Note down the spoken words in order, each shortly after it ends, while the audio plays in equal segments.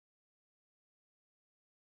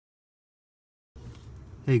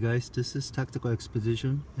Hey guys, this is Tactical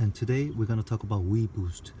Expedition, and today we're going to talk about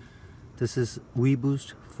WeBoost. This is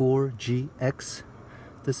WeBoost 4GX.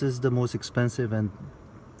 This is the most expensive and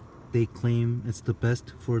they claim it's the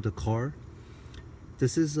best for the car.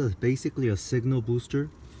 This is basically a signal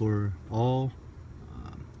booster for all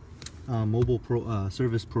mobile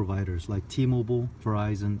service providers like T-Mobile,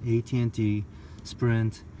 Verizon, AT&T,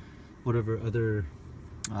 Sprint, whatever other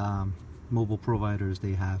mobile providers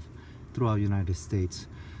they have throughout the United States.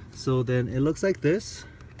 So then it looks like this.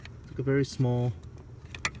 It's like a very small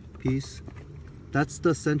piece. That's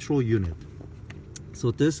the central unit.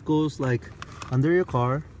 So this goes like under your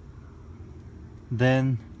car,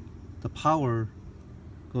 then the power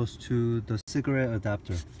goes to the cigarette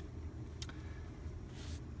adapter.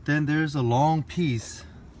 Then there's a long piece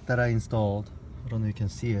that I installed. I don't know if you can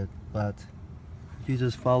see it, but if you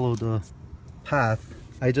just follow the path,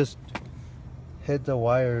 I just hit the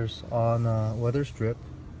wires on a weather strip.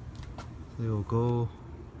 They will go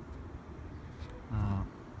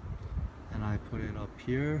and I put it up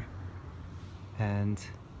here, and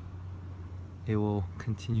it will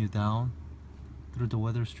continue down through the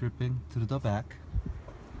weather stripping through the back,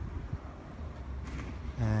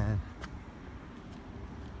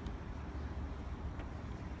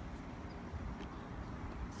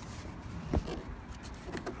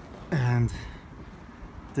 and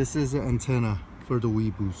this is the antenna for the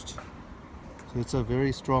WeBoost. So it's a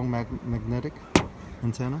very strong magnetic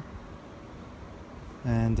antenna,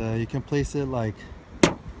 and you can place it like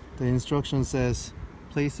the instruction says.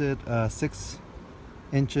 Place it 6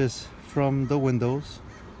 inches from the windows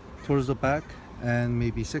towards the back, and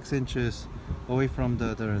maybe 6 inches away from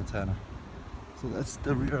the other antenna. So that's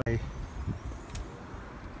the rear. I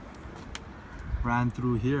ran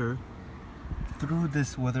through here, through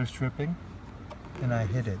this weather stripping, and I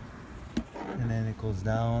hit it, and then it goes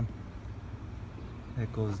down.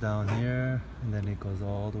 It goes down here, and then it goes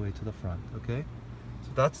all the way to the front. Okay,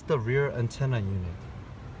 so that's the rear antenna unit.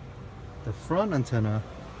 The front antenna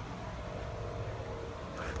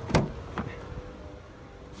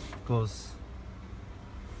goes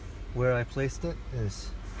where I placed it.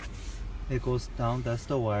 It goes down. That's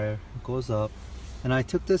the wire. It goes up, and I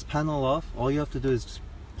took this panel off. All you have to do is just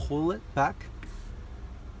pull it back,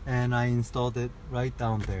 and I installed it right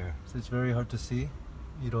down there. So it's very hard to see.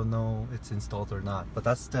 You don't know it's installed or not, but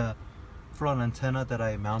that's the front antenna that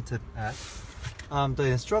I mounted at. The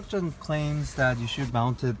instruction claims that you should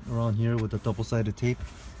mount it around here with a double-sided tape,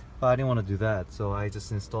 but I didn't want to do that, so I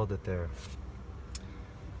just installed it there.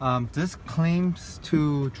 This claims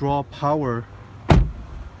to draw power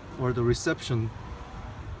or the reception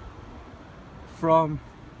from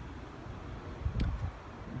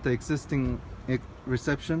the existing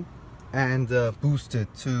reception and boost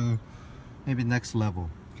it to maybe next level.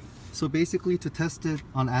 So basically, to test it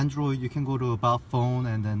on Android, you can go to About Phone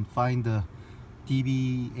and then find the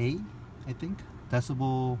dBA, I think,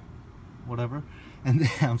 decibel, whatever, and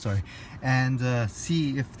I'm sorry, and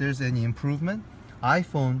see if there's any improvement.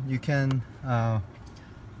 iPhone, you can on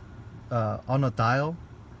a dial,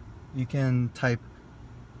 you can type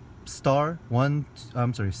star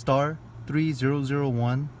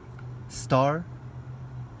 3001 star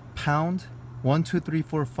pound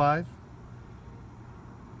 12345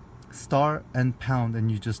 star and pound, and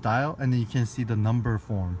you just dial, and then you can see the number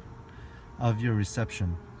form of your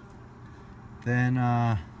reception. Then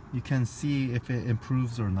you can see if it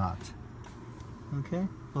improves or not. Okay,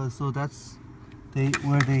 so that's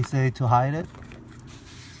where they say to hide it.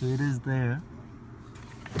 So it is there.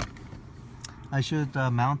 I should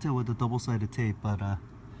mount it with a double-sided tape, but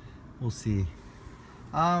we'll see.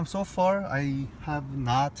 So far I have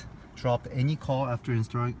not dropped any call after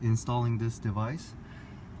installing this device,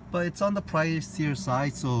 but it's on the pricier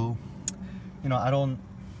side, so you know, I don't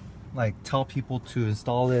like tell people to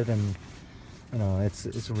install it, and you know,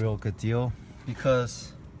 it's a real good deal,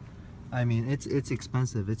 because I mean it's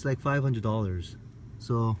expensive. It's like $500.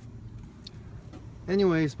 So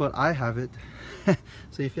anyways, but I have it.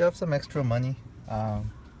 So if you have some extra money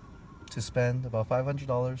to spend, about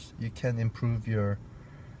 $500, you can improve your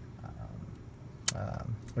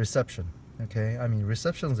reception. Okay, I mean,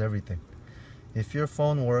 reception is everything. If your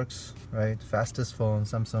phone works, right, fastest phone,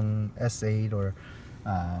 Samsung S8, or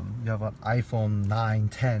you have an iPhone 9,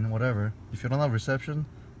 10, whatever, if you don't have reception,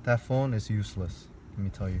 that phone is useless, let me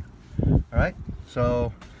tell you. Alright,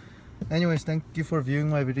 so anyways, thank you for viewing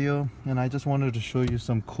my video, and I just wanted to show you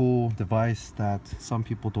some cool device that some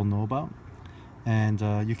people don't know about, and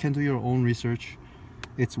you can do your own research.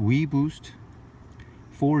 It's WeBoost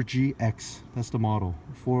 4GX, that's the model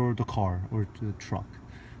for the car or the truck.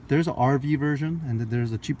 there's an RV version and then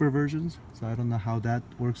there's a cheaper versions, so I don't know how that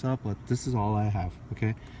works out, but this is all I have.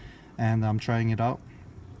 Okay, and I'm trying it out.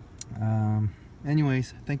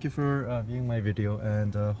 Anyways, thank you for viewing my video,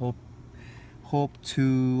 and hope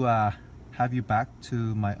to have you back to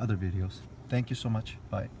my other videos. Thank you so much.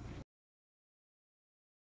 Bye.